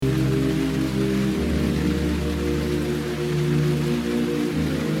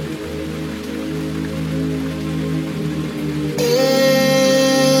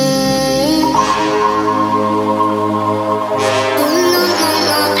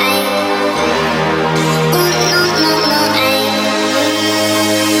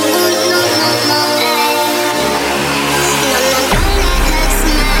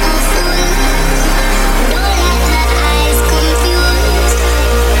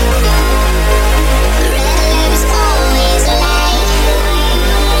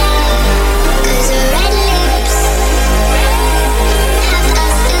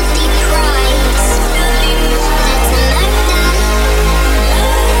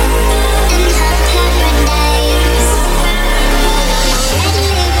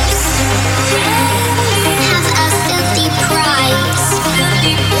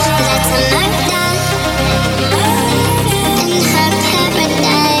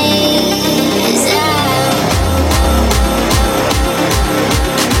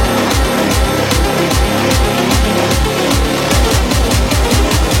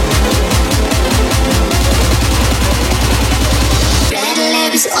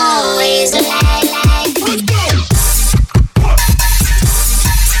always alive. Let's go!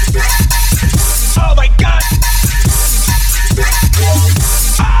 Oh my god!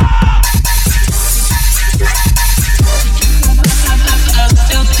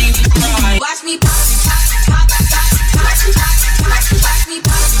 Watch me pop, pop, pop, pop, watch me pop, watch me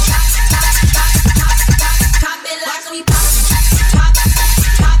pop, pop it, watch me pop, pop, pop,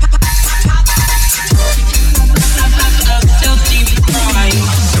 pop, a filthy pride.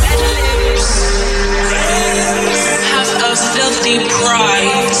 Red lips have a filthy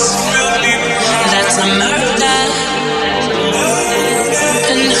pride. That's a murder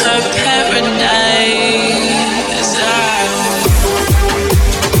in her paradise.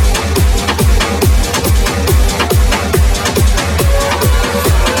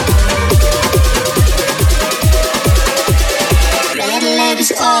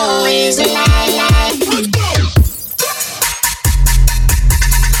 Is always alive. Let's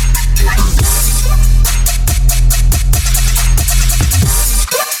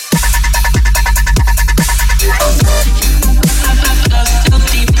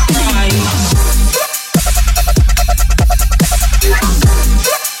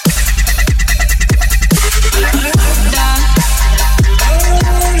go!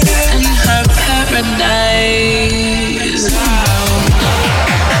 In her paradise.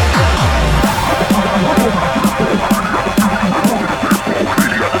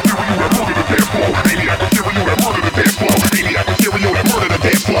 Maniac material that murder the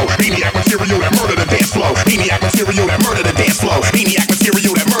dance floor. Maniac material that murder the dance floor. Maniac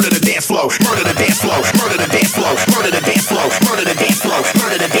material that murder the dance floor. Murder the dance floor. Murder the dance floor. Murder the dance floor. Murder the dance floor. Murder the dance floor.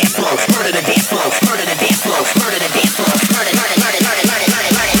 Murder the dance floor. Murder the dance floor. Murder the dance floor. Murder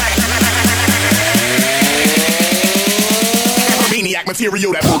maniac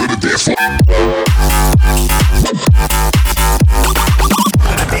material that murder the dance floor.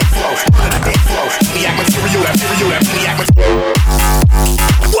 Murder the dance floor. Murder the dance floor. Maniac material that maniac material. What? Maniac material that murder the dance floor. Murder the dance floor. Murder the dance floor. Murder the dance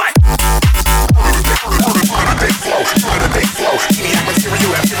floor. Murder the dance floor. Murder the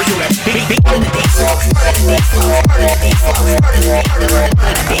dance floor. Murder the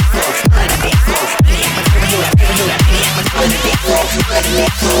dance floor. Murder the dance floor. Murder the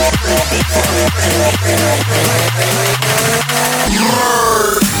dance floor. Murder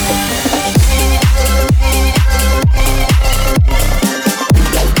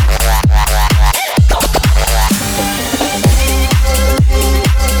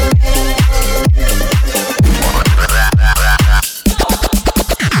maniac material that come on.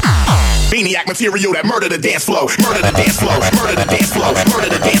 Maniac material that murder the dance floor. Murder the dance floor. Murder the dance floor. Murder the dance floor. Murder the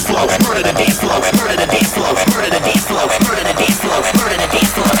dance floor. Murder the dance floor. Murder the dance floor. Murder the dance floor. Murder the dance floor. Murder the dance floor. Murder the dance floor.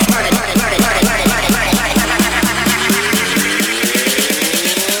 Murder the dance floor.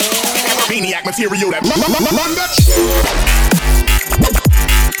 Maniac material that murder the dance floor. Murder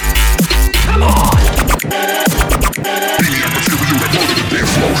the dance floor. Murder the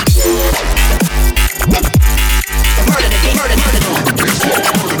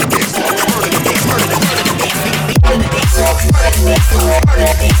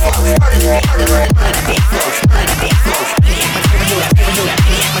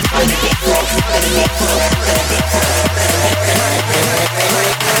dance floor.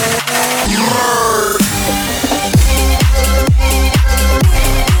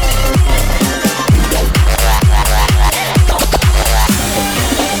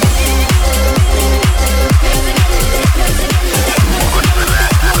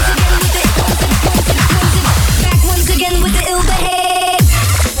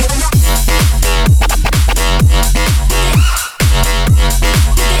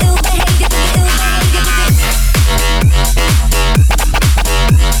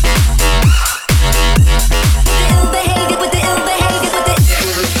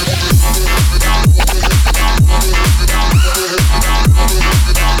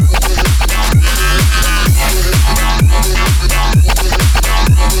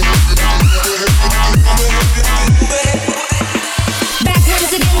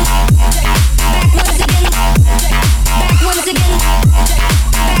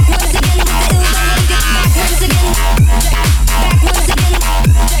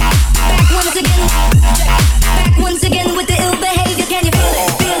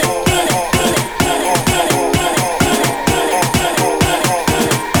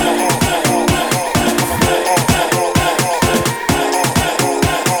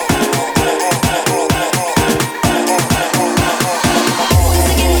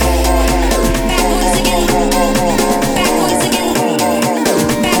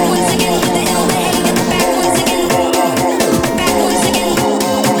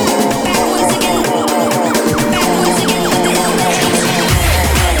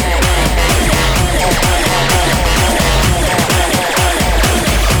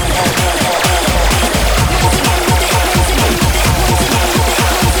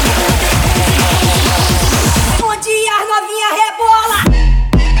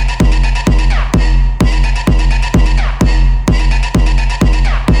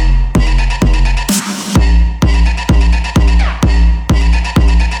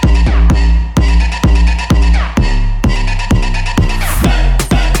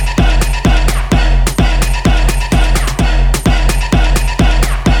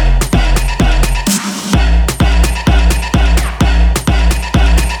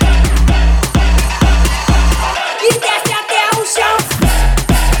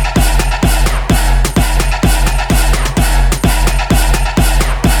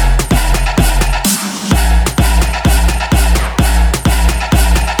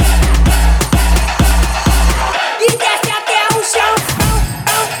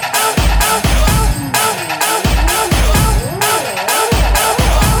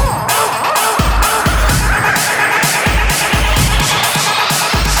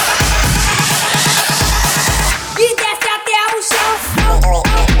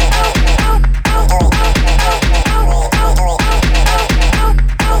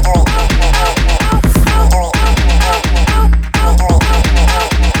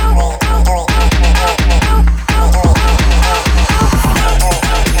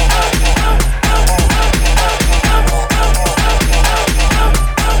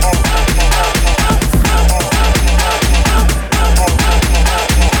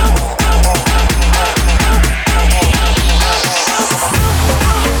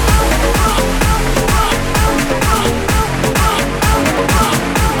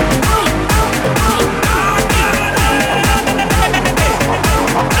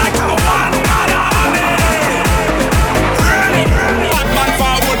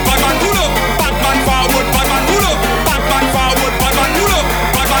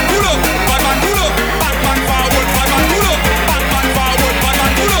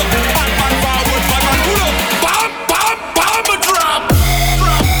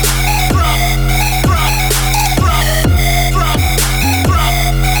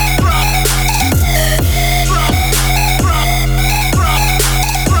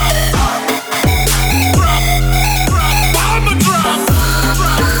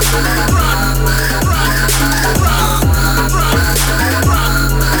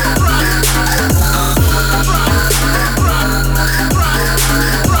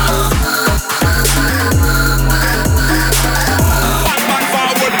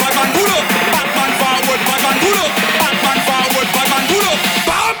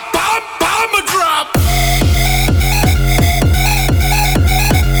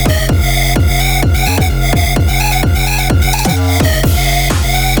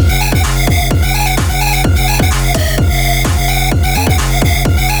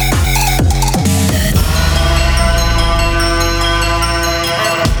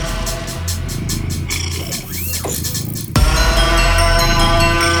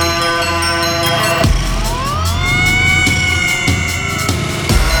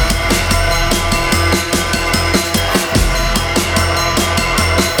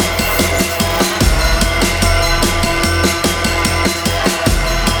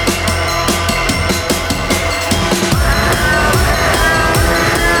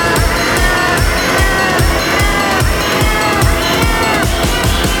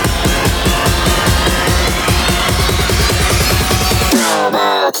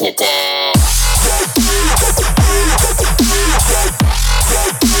 Robokitty.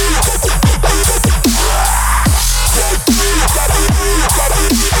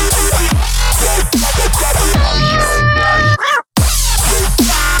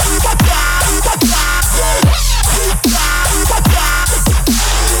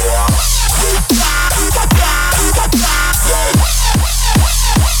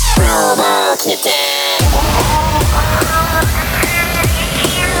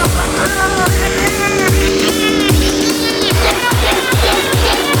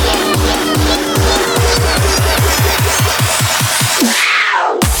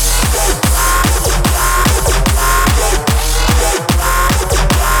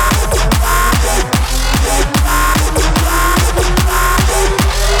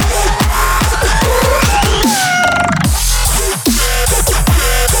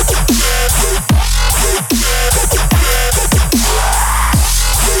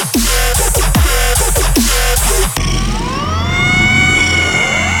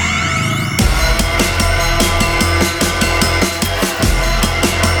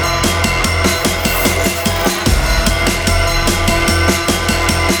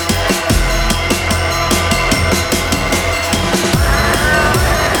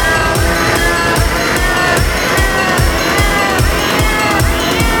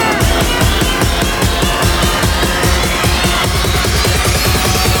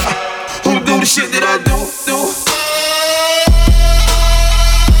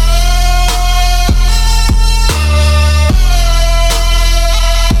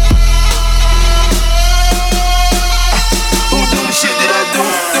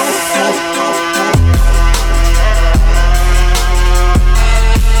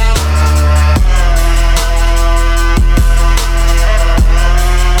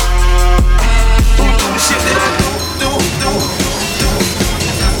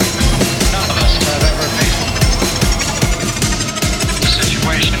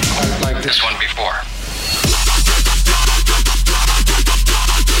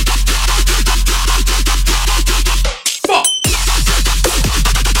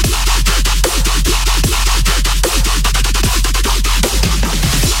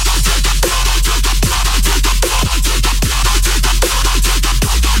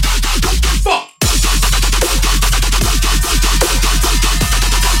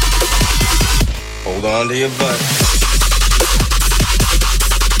 Under your butt.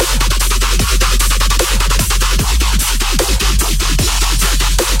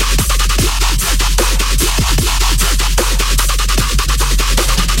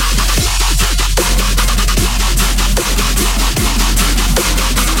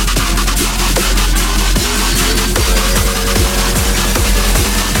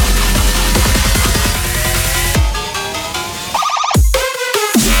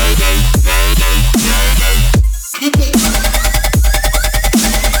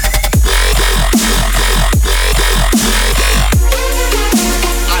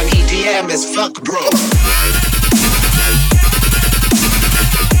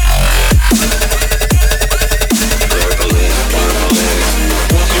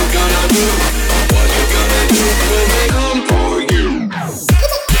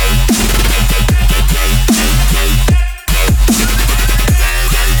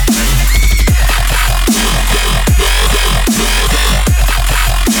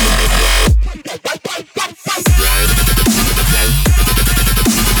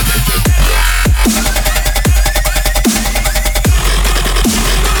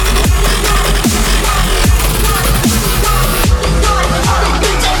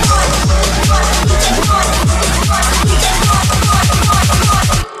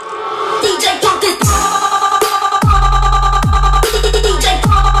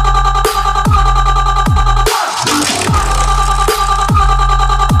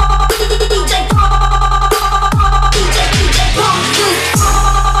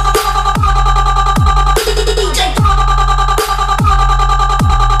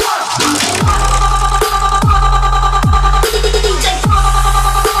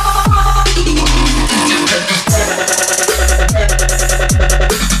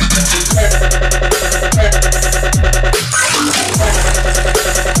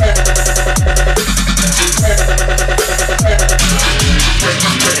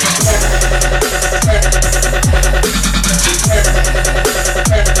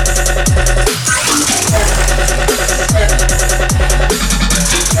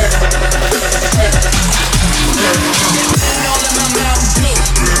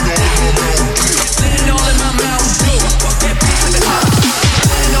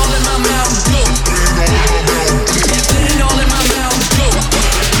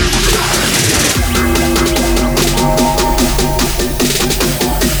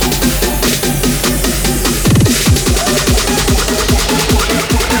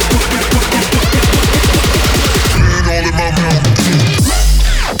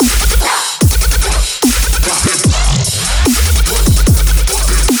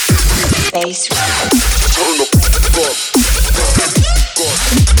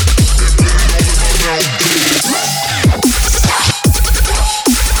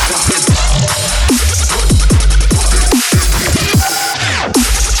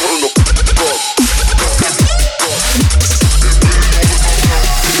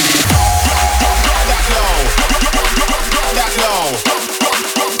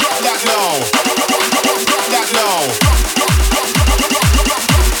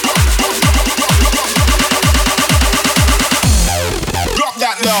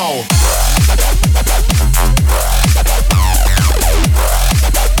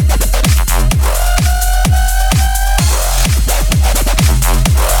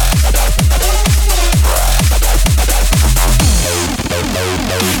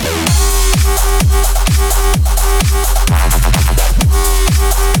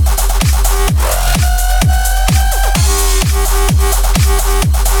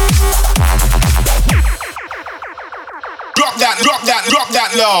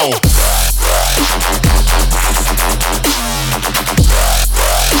 that low.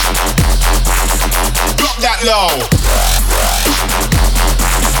 Drop that low.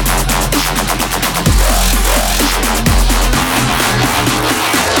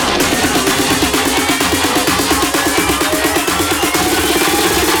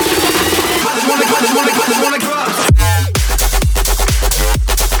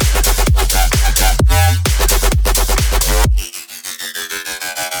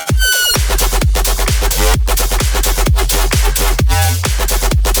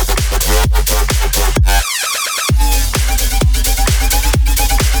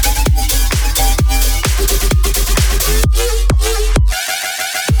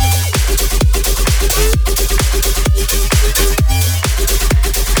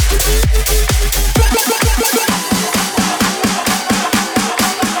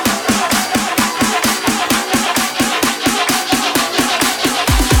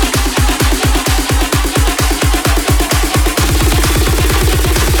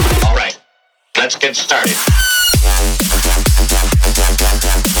 Get started.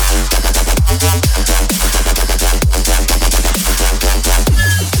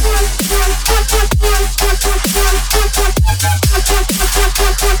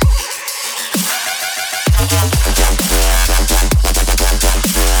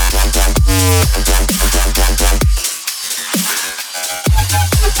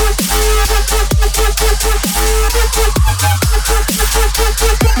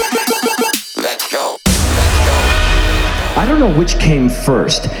 I don't know which came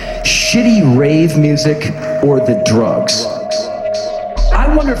first, shitty rave music or the drugs.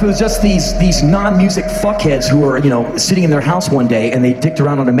 I wonder if it was just these non-music fuckheads who are, sitting in their house one day and they dicked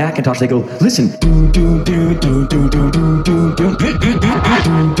around on a Macintosh. They go, listen, do do do do do do do do do do do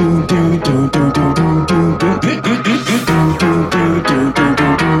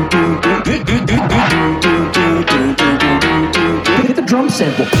hit the drum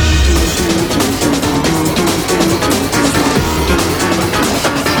sample.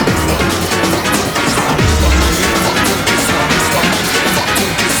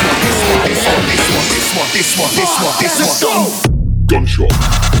 This one. Gunshot.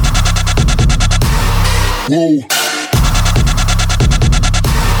 Whoa.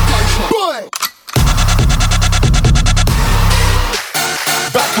 Gunshot.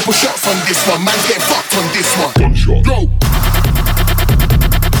 Back couple shots on this one. Man's getting fucked on this one. Gunshot. Go.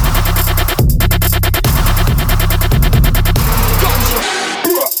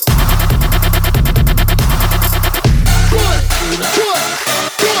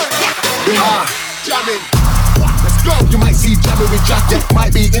 Jamming. Let's go. You might see jamming with Jackel. Might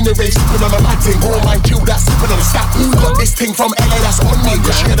be in the race, sipping on a mad thing. All mine kill that, sipping on a stack. Got this thing from LA that's on me.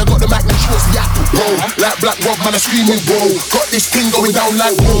 Cause she had got the Mac, now she wants the apple. Whoa, like Black Rob, man, I'm screaming, whoa. Got this thing going down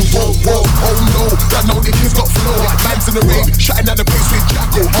like whoa, whoa, whoa. Oh no, I know the kids got flow. Like bands in the rain, shutting down the place with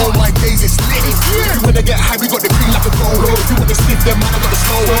Jackel. All my days is lit. If you wanna get high, we got the green like a gold. If you wanna sniff them, man, I got the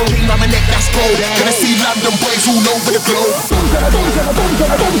snow. King on my neck, that's gold. Gonna see London boys all over the globe.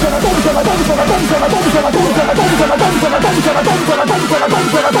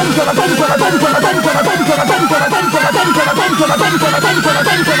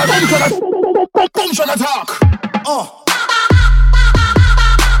 Boomshakatak.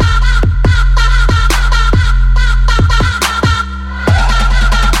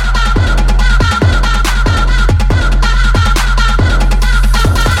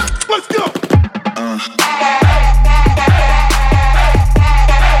 Let's go.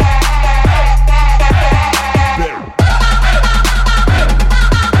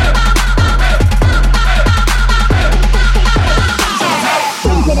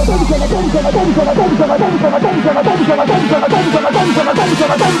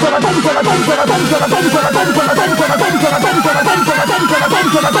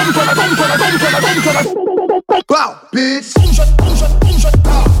 Wow, bitch.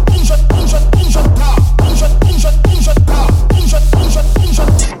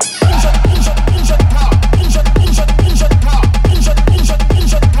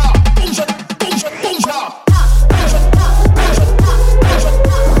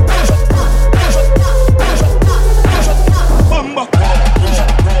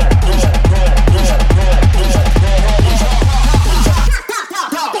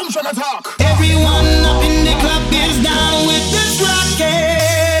 Everyone up in the club is down with this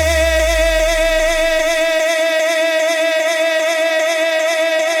rocket.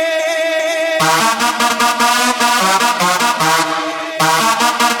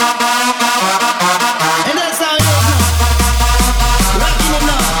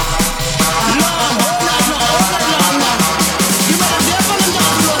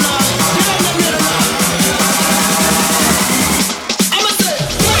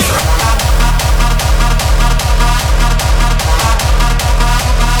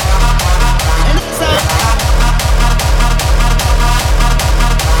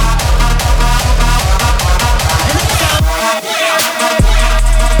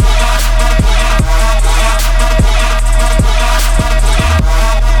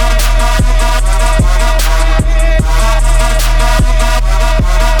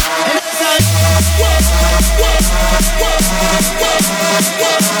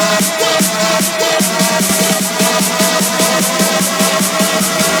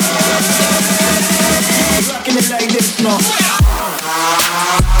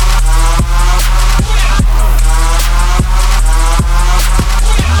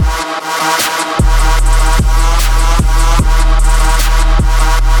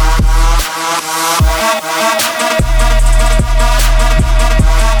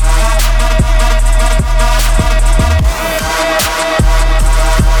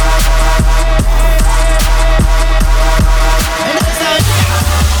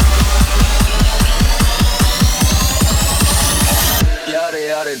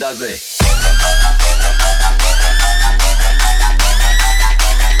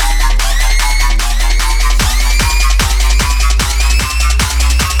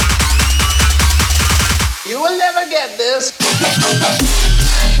 this.